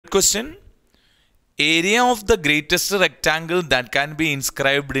question. Area of the greatest rectangle that can be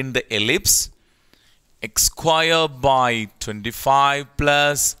inscribed in the ellipse x square by 25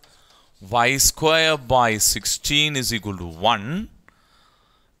 plus y square by 16 is equal to 1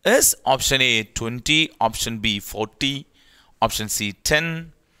 is option A 20, option B 40, option C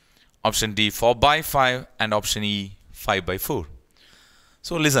 10, option D 4 by 5 and option E 5 by 4.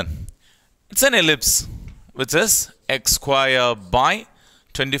 So listen, it's an ellipse which is x square by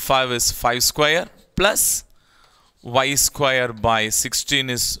 25 is 5 square plus y square by 16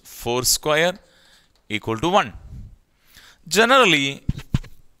 is 4 square equal to 1. Generally,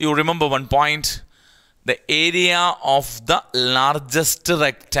 you remember one point, the area of the largest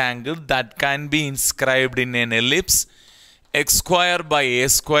rectangle that can be inscribed in an ellipse x square by a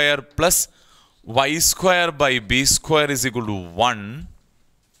square plus y square by b square is equal to 1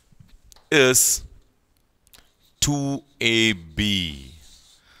 is 2ab.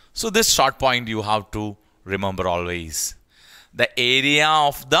 So this short point you have to remember always. The area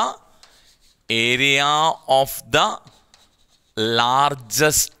of the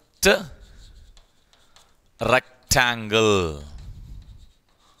largest rectangle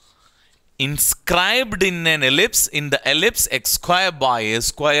inscribed in an ellipse, in the ellipse x square by a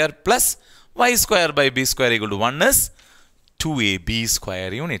square plus y square by b square equal to 1 is 2ab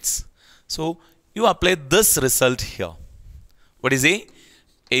square units. So you apply this result here. What is A?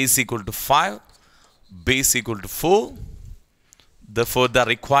 A is equal to 5, B is equal to 4. Therefore, the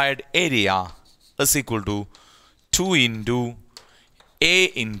required area is equal to 2 into A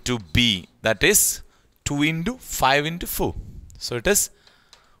into B. That is 2 into 5 into 4. So it is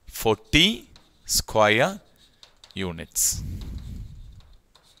 40 square units.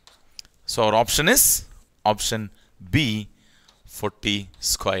 So our option is option B, 40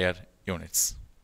 square units.